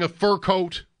wearing a fur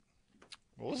coat.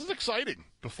 Well, this is exciting.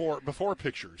 Before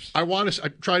pictures. I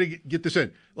try to get this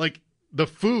in. Like, the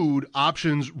food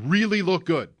options really look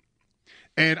good.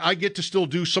 And I get to still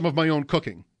do some of my own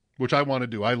cooking, which I want to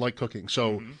do. I like cooking.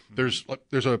 So there's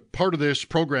a part of this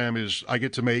program is I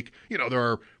get to make, there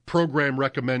are program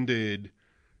recommended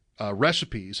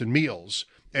recipes and meals,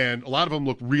 and a lot of them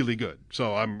look really good.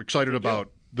 So I'm excited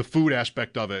about the food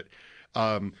aspect of it.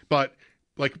 But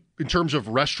like in terms of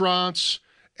restaurants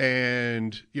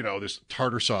and, this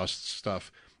tartar sauce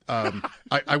stuff,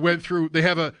 I went through, they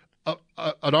have an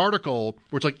article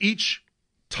where it's like each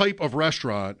type of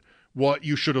restaurant, what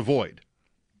you should avoid.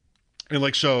 And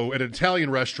like, so at an Italian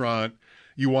restaurant,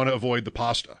 you want to avoid the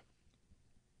pasta.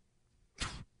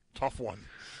 Tough one.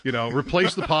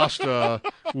 Replace the pasta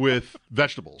with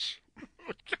vegetables.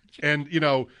 And,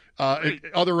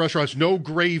 other restaurants, no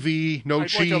gravy, no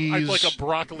cheese. I'd like a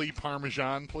broccoli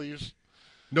parmesan, please.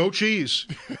 No cheese.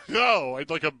 No, I'd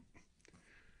like a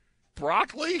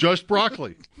broccoli. Just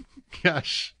broccoli.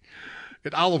 Yes.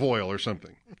 And olive oil or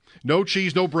something. No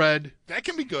cheese, no bread. That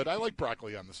can be good. I like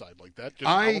broccoli on the side like that. Just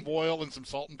olive oil and some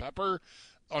salt and pepper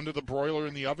under the broiler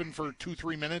in the oven for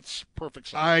 2-3 minutes. Perfect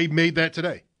size. I made that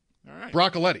today. All right.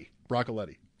 Broccoletti.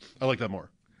 I like that more.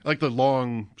 I like the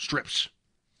long strips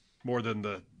more than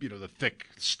the thick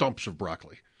stumps of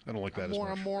broccoli. I don't like that as much.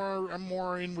 I'm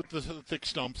more in with the thick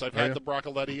stumps. I've had the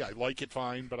broccoletti. I like it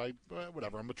fine, but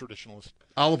whatever. I'm a traditionalist.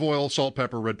 Olive oil, salt,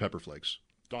 pepper, red pepper flakes.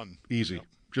 Done. Easy. Yep.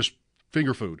 Just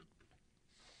finger food.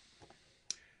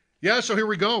 Yeah, so here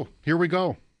we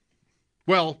go.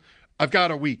 Well, I've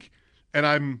got a week, and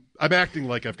I'm acting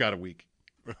like I've got a week.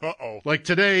 Uh-oh. Like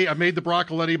today, I made the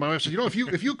broccoletti. My wife said,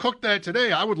 if you cooked that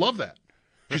today, I would love that.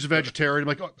 She's a vegetarian.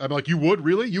 I'm like, you would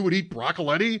really? You would eat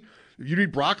broccoletti? You'd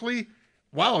eat broccoli?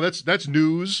 Wow, that's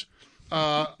news.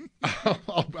 I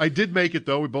did make it,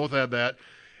 though. We both had that.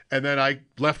 And then I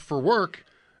left for work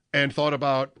and thought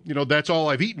about, that's all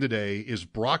I've eaten today is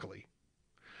broccoli.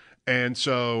 And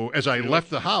so as I left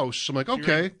the house, I'm like,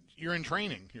 okay. You're in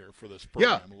training here for this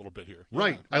program a little bit here.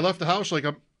 Right. Yeah. I left the house like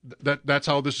that's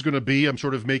how this is going to be. I'm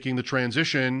sort of making the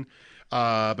transition.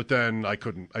 But then I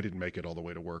didn't make it all the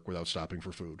way to work without stopping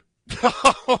for food.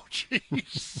 Oh,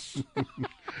 jeez.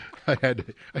 I had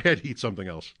to eat something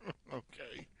else.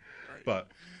 Okay. Right. But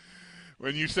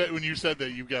when you said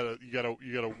that you got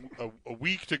a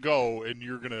week to go and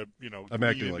you're gonna I'm lean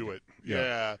acting into like it.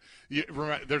 Yeah.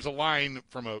 There's a line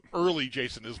from an early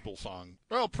Jason Isbell song.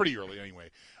 Well, pretty early anyway.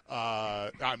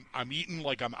 I'm eating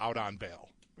like I'm out on bail.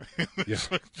 It's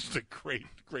just a great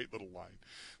little line.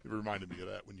 It reminded me of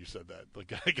that when you said that.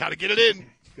 Like, I got to get it in.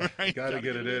 Right? Got to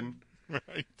get it in.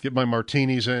 Right. Get my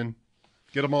martinis in.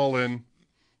 Get them all in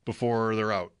before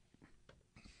they're out.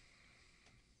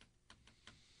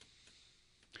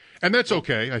 And that's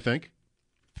okay, I think.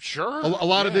 Sure. A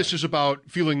lot of this is about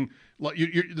feeling like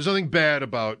there's nothing bad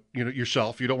about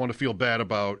yourself. You don't want to feel bad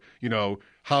about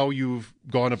how you've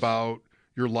gone about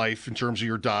your life in terms of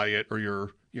your diet or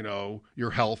your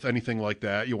health, anything like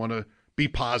that. You want to be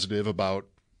positive about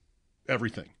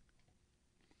everything,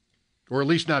 or at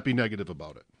least not be negative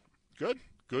about it.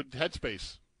 Good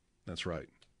headspace. That's right.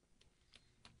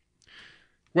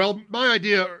 Well, my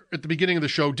idea at the beginning of the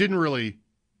show didn't really.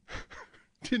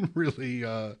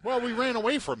 Well, we ran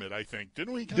away from it, I think,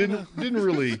 didn't we? Didn't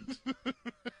really.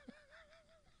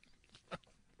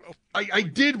 I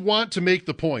did want to make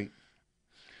the point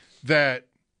that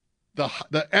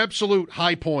the absolute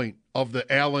high point of the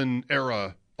Allen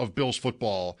era of Bills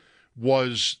football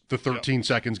was the 13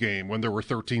 seconds game when there were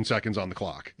 13 seconds on the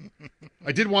clock.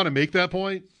 I did want to make that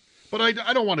point, but I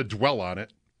don't want to dwell on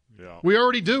it. Yeah. We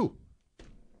already do.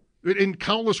 In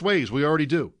countless ways, we already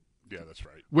do. Yeah, that's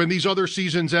right. When these other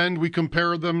seasons end, we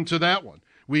compare them to that one.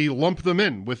 We lump them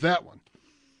in with that one.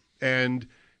 And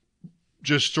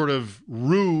just sort of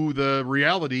rue the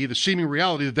reality, the seeming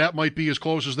reality that might be as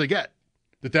close as they get,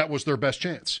 that was their best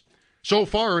chance. So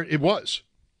far, it was.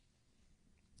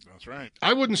 That's right.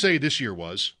 I wouldn't say this year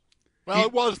was. Well,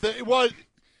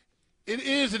 it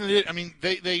is, and it is. I mean,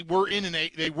 they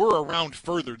were around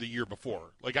further the year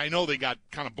before. Like, I know they got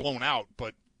kind of blown out,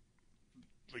 but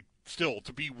like, still,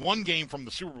 to be one game from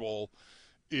the Super Bowl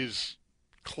is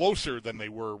closer than they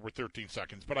were with 13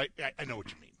 seconds. But I know what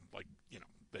you mean. Like,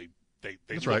 they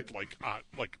That's looked right.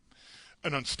 like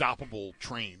an unstoppable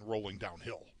train rolling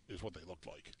downhill is what they looked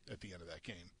like at the end of that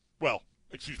game. Well,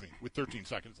 excuse me, with 13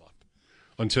 seconds left.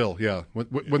 Until, yeah.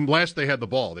 When last they had the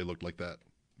ball, they looked like that.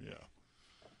 Yeah.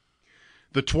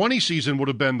 The 20 season would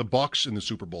have been the Bucs in the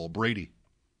Super Bowl, Brady.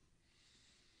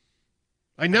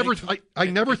 I never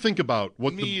think about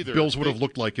what the Bills would have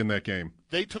looked like in that game.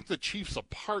 They took the Chiefs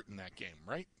apart in that game,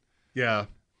 right? Yeah.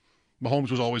 Mahomes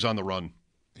was always on the run.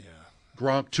 Yeah.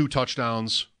 Gronk, 2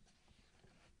 touchdowns.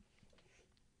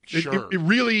 Sure. It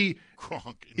really...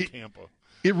 Gronk in Tampa.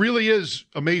 It really is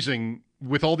amazing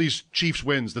with all these Chiefs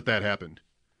wins that happened.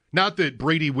 Not that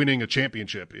Brady winning a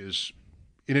championship is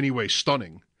in any way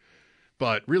stunning,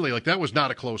 but really, like, that was not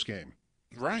a close game.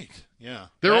 Right. Yeah.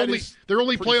 Their only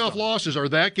playoff losses are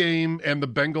that game and the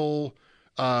Bengal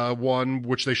one,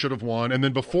 which they should have won, and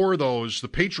then before those, the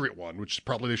Patriot one, which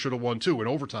probably they should have won too in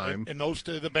overtime. And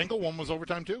the Bengal one was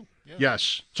overtime too. Yeah.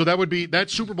 Yes. So that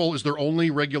Super Bowl is their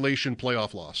only regulation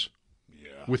playoff loss. Yeah.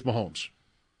 With Mahomes.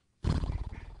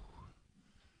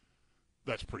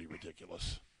 That's pretty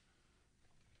ridiculous.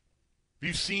 Have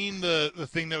you seen the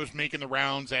thing that was making the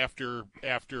rounds after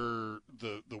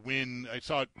the win? I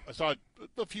saw it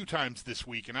a few times this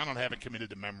week, and I don't have it committed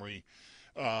to memory.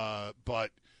 But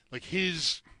like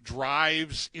his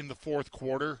drives in the fourth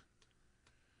quarter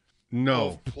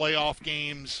of playoff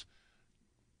games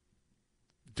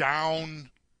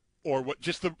down, or what?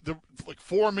 Just the like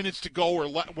 4 minutes to go or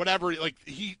whatever. Like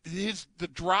the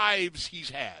drives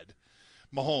he's had,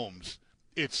 Mahomes.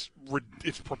 It's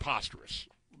preposterous.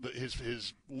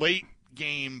 His late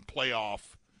game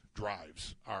playoff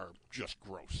drives are just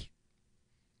gross.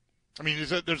 I mean,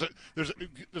 there's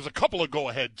a couple of go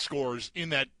ahead scores in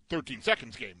that 13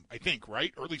 seconds game, I think,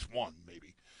 right? Or at least one,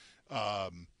 maybe.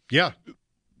 Yeah.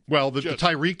 Well, the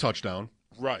Tyreek touchdown.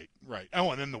 Right. Oh,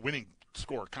 and then the winning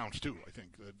score counts too, I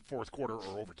think, the fourth quarter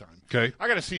or overtime. Okay. I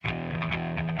got to see.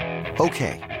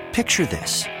 Okay, picture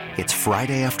this. It's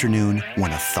Friday afternoon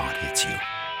when a thought hits you.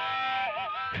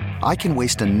 I can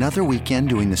waste another weekend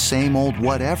doing the same old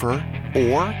whatever,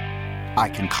 or I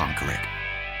can conquer it.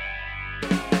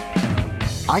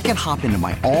 I can hop into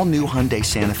my all-new Hyundai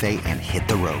Santa Fe and hit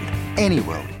the road. Any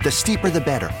road. The steeper, the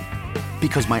better.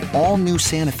 Because my all-new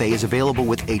Santa Fe is available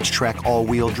with H-Track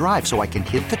all-wheel drive, so I can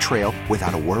hit the trail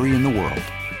without a worry in the world.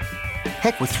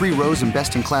 Heck, with 3 rows and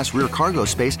best-in-class rear cargo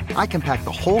space, I can pack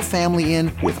the whole family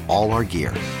in with all our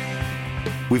gear.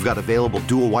 We've got available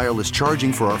dual wireless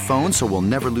charging for our phones, so we'll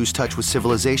never lose touch with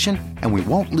civilization, and we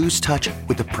won't lose touch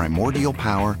with the primordial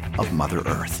power of Mother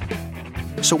Earth.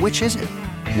 So which is it?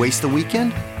 Waste the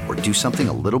weekend or do something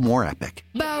a little more epic?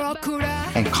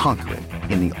 And conquer it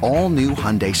in the all-new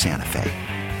Hyundai Santa Fe.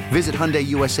 Visit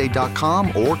HyundaiUSA.com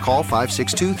or call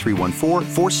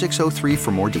 562-314-4603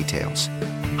 for more details.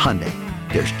 Hyundai,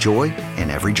 there's joy in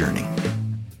every journey.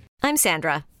 I'm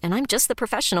Sandra, and I'm just the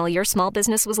professional your small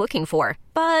business was looking for.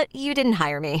 But you didn't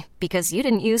hire me because you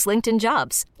didn't use LinkedIn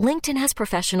Jobs. LinkedIn has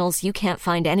professionals you can't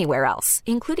find anywhere else,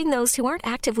 including those who aren't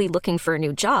actively looking for a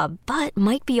new job, but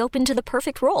might be open to the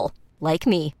perfect role, like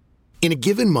me. In a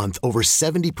given month, over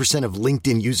 70% of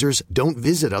LinkedIn users don't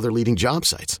visit other leading job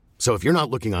sites. So if you're not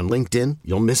looking on LinkedIn,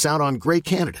 you'll miss out on great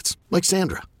candidates like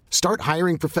Sandra. Start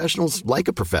hiring professionals like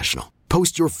a professional.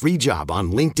 Post your free job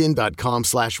on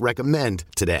linkedin.com/recommend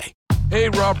today. Hey,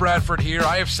 Rob Bradford here.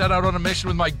 I have set out on a mission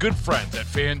with my good friends at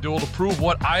FanDuel to prove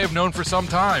what I have known for some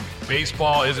time.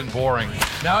 Baseball isn't boring.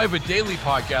 Now I have a daily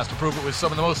podcast to prove it with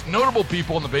some of the most notable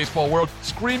people in the baseball world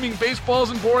screaming baseball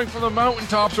isn't boring from the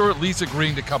mountaintops, or at least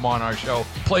agreeing to come on our show.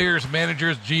 Players,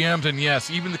 managers, GMs, and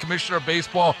yes, even the commissioner of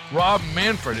baseball, Rob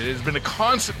Manfred. It has been a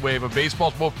constant wave of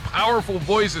baseball's most powerful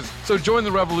voices. So join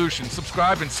the revolution.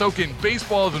 Subscribe and soak in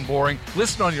Baseball Isn't Boring.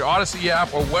 Listen on your Odyssey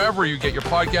app or wherever you get your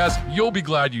podcast. You'll be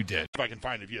glad you did. I can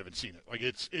find it if you haven't seen it. Like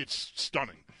it's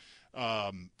stunning,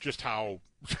 just how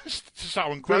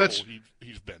incredible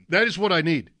he's been. That is what I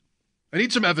need. I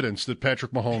need some evidence that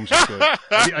Patrick Mahomes is good.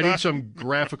 I need some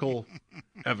graphical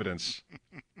evidence.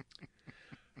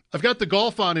 I've got the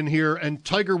golf on in here, and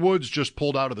Tiger Woods just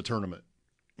pulled out of the tournament.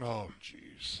 Oh,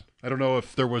 jeez. I don't know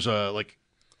if there was a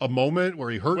moment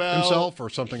where he hurt himself or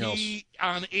something else.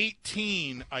 On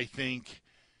 18, I think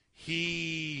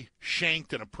he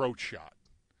shanked an approach shot.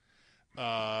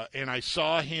 And I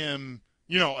saw him,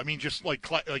 just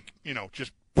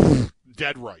just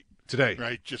dead right today,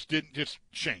 right? Just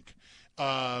shank.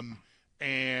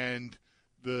 And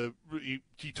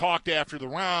he talked after the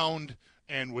round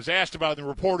and was asked about it. The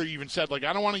reporter even said, I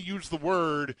don't want to use the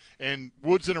word. And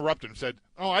Woods interrupted him and said,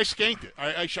 "Oh, I skanked it.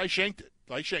 I shanked it.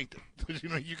 I shanked it."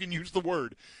 You can use the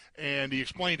word. And he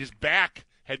explained his back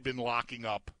had been locking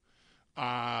up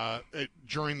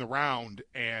during the round,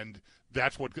 and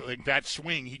that's what that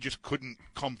swing, he just couldn't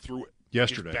come through it.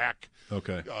 Yesterday. His back.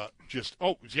 Okay. It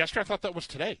was yesterday? I thought that was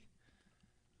today.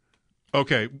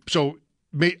 Okay. So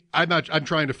I'm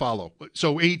trying to follow.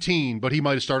 So 18, but he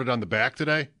might have started on the back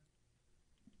today?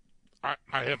 I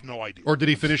have no idea. Or did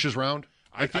he finish his round?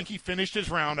 I think he finished his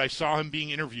round. I saw him being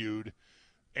interviewed,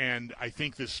 and I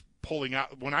think this pulling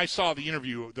out, when I saw the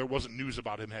interview, there wasn't news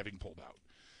about him having pulled out.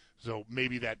 So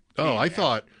maybe that. Oh, I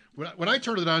thought when I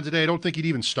turned it on today, I don't think he'd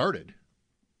even started.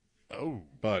 Oh,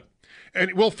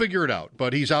 and we'll figure it out.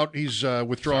 But he's out. He's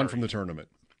withdrawn from the tournament.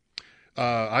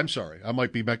 I'm sorry. I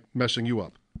might be messing you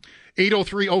up.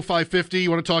 803-0550. You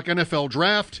want to talk NFL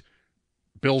draft,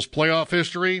 Bills playoff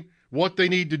history, what they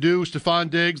need to do, Stephon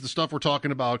Diggs, the stuff we're talking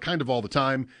about kind of all the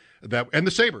time, and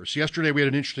the Sabres. Yesterday we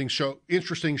had an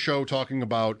interesting show talking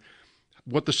about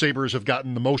what the Sabres have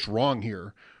gotten the most wrong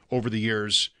here over the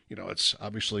years. It's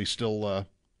obviously still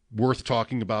worth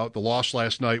talking about. The loss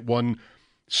last night, one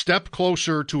step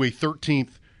closer to a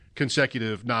 13th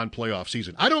consecutive non-playoff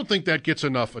season. I don't think that gets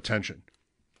enough attention.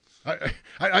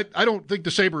 I don't think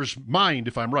the Sabres mind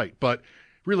if I'm right, but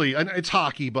really, it's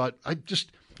hockey, but I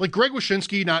just, Greg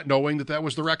Wyshynski not knowing that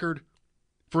was the record,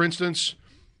 for instance,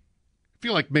 I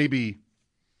feel like maybe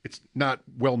it's not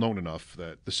well known enough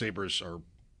that the Sabres are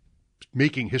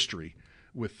making history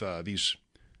with these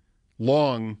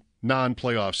long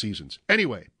non-playoff seasons.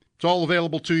 Anyway, it's all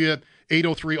available to you.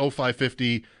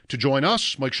 803-0550 to join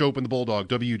us. Mike Schopp and the Bulldog,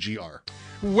 WGR.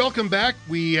 Welcome back.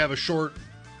 We have a short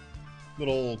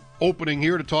little opening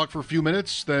here to talk for a few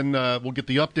minutes. Then we'll get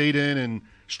the update in and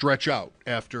stretch out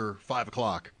after 5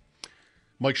 o'clock.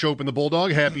 Mike Schopp and the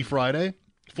Bulldog, happy Friday.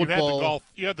 Football.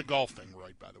 You had the golf thing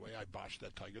right, by the way. I botched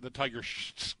that Tiger. The Tiger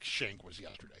shank was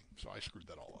yesterday, so I screwed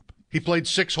that all up. He played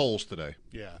 6 holes today.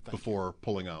 Yeah. Before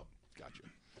pulling out. Gotcha.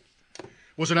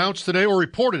 Was announced today, or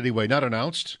reported anyway, not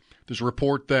announced. There's a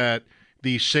report that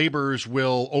the Sabres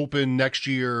will open next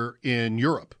year in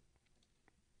Europe.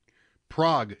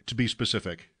 Prague, to be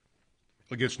specific,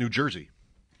 against New Jersey.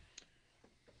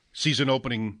 Season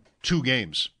opening 2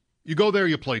 games. You go there,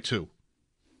 you play 2.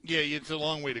 Yeah, it's a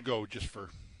long way to go just for a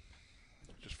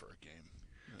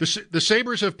game. The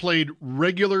Sabres have played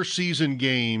regular season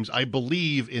games, I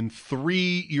believe, in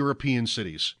 3 European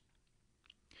cities.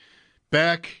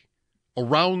 Back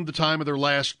around the time of their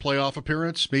last playoff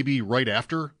appearance, maybe right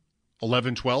after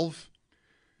 11-12,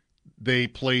 they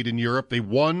played in Europe. They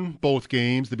won both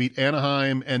games. They beat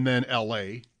Anaheim and then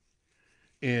L.A.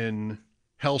 in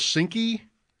Helsinki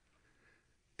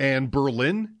and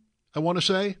Berlin, I want to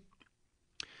say.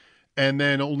 And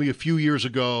then only a few years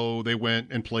ago, they went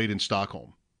and played in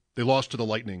Stockholm. They lost to the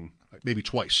Lightning maybe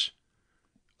twice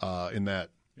in that.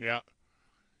 Yeah.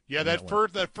 Yeah,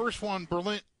 that first one,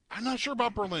 Berlin. I'm not sure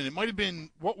about Berlin. It might have been,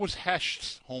 what was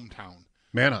Hesch's hometown?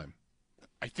 Mannheim.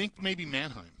 I think maybe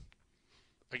Mannheim.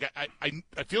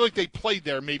 I feel like they played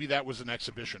there. Maybe that was an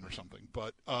exhibition or something.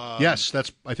 But yes,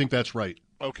 I think that's right.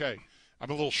 Okay. I'm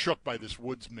a little shook by this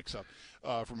Woods mix-up.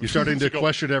 You're starting to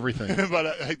question everything.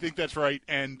 But I think that's right.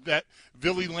 And that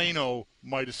Ville Leino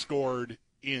might have scored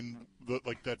in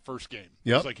that first game.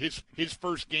 Yep. It was like his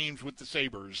first games with the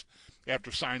Sabres after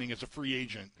signing as a free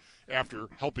agent, after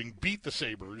helping beat the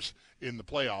Sabres in the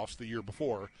playoffs the year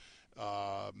before.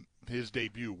 his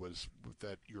debut was with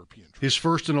that European trip. His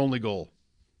first and only goal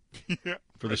Yeah,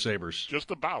 for the Sabres.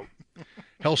 just about.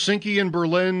 Helsinki and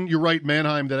Berlin, you're right,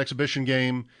 Mannheim, that exhibition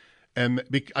game. And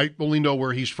I only know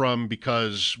where he's from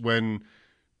because when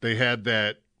they had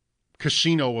that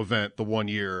casino event the one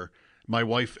year, my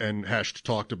wife and Hesh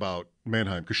talked about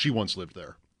Mannheim because she once lived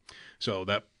there. So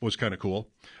that was kind of cool.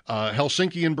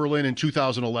 Helsinki and Berlin in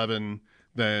 2011,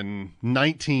 then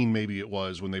 19 maybe it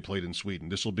was when they played in Sweden.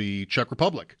 This will be Czech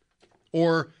Republic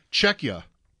or Czechia.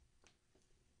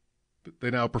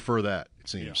 They now prefer that, it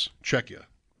seems. Yeah. Czechia.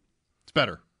 It's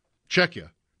better.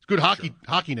 Czechia. It's a good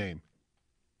hockey name.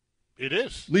 It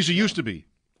is. At least it used to be.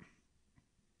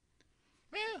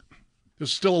 Yeah.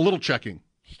 There's still a little checking.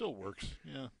 Still works,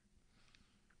 yeah.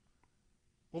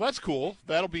 Well, that's cool.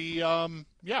 That'll be, I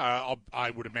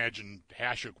would imagine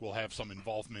Hasek will have some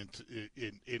involvement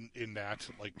in that,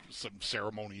 like some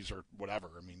ceremonies or whatever.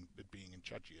 I mean, it being in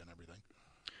Czechia and everything.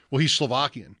 Well, he's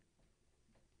Slovakian.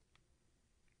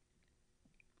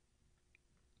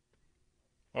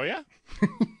 Oh, yeah?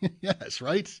 Yes,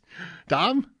 right?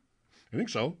 Dom? I think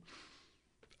so.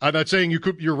 I'm not saying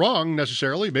you're wrong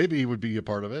necessarily. Maybe he would be a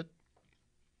part of it.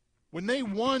 When they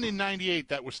won in 98,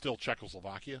 that was still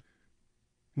Czechoslovakia?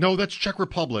 No, that's Czech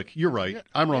Republic. You're right. Yeah,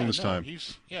 I'm wrong this time.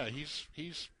 He's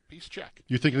Czech.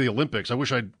 You're thinking of the Olympics. I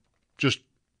wish I'd just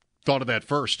thought of that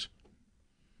first.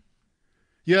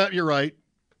 Yeah, you're right.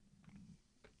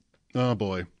 Oh,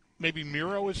 boy. Maybe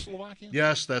Miro is Slovakian?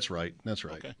 Yes, that's right. That's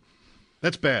right. Okay.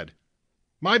 That's bad.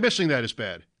 My missing that is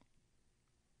bad.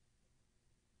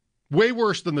 Way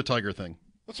worse than the Tiger thing.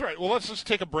 That's right. Well, let's just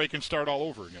take a break and start all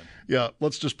over again. Yeah,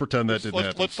 let's just pretend that didn't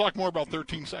happen. Let's talk more about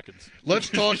 13 seconds. Let's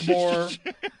talk more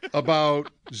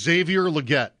about Xavier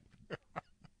Legette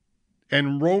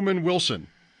and Roman Wilson.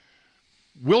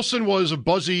 Wilson was a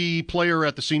buzzy player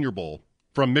at the Senior Bowl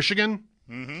from Michigan.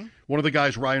 Mm-hmm. One of the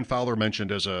guys Ryan Fowler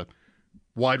mentioned as a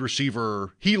wide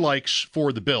receiver he likes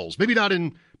for the Bills.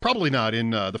 Probably not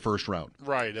in the first round.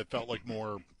 Right. It felt like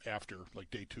more after,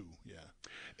 like day 2. Yeah.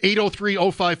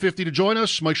 803-0550 to join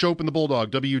us. Mike Schopp and the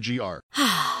Bulldog, WGR.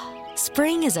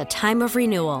 Spring is a time of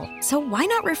renewal, so why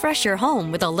not refresh your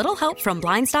home with a little help from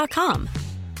Blinds.com?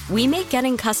 We make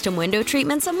getting custom window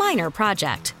treatments a minor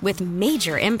project with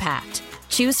major impact.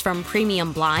 Choose from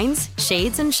premium blinds,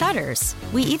 shades, and shutters.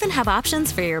 We even have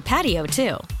options for your patio,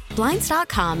 too.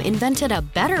 Blinds.com invented a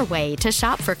better way to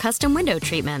shop for custom window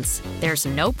treatments. There's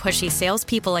no pushy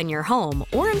salespeople in your home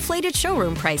or inflated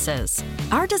showroom prices.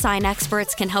 Our design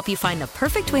experts can help you find the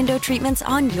perfect window treatments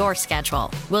on your schedule.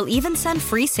 We'll even send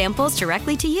free samples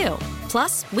directly to you.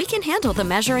 Plus, we can handle the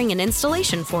measuring and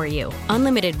installation for you.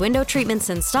 Unlimited window treatments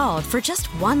installed for just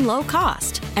one low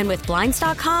cost. And with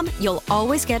Blinds.com, you'll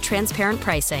always get transparent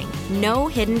pricing. No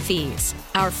hidden fees.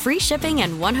 Our free shipping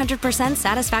and 100%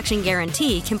 satisfaction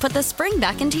guarantee can put the spring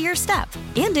back into your step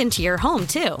and into your home,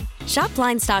 too. Shop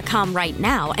Blinds.com right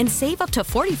now and save up to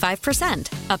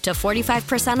 45%. Up to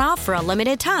 45% off for a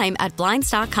limited time at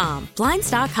Blinds.com.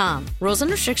 Blinds.com. Rules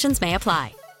and restrictions may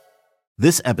apply.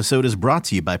 This episode is brought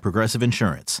to you by Progressive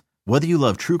Insurance. Whether you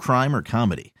love true crime or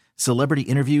comedy, celebrity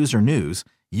interviews or news,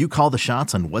 you call the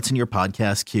shots on what's in your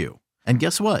podcast queue. And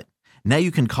guess what? Now you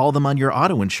can call them on your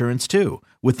auto insurance, too,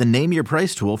 with the Name Your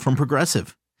Price tool from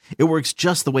Progressive. It works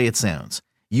just the way it sounds.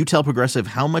 You tell Progressive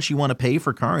how much you want to pay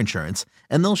for car insurance,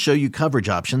 and they'll show you coverage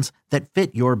options that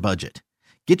fit your budget.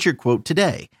 Get your quote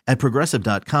today at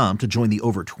Progressive.com to join the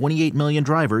over 28 million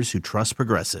drivers who trust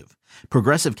Progressive.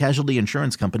 Progressive Casualty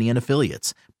Insurance Company and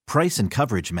Affiliates. Price and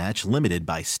coverage match limited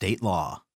by state law.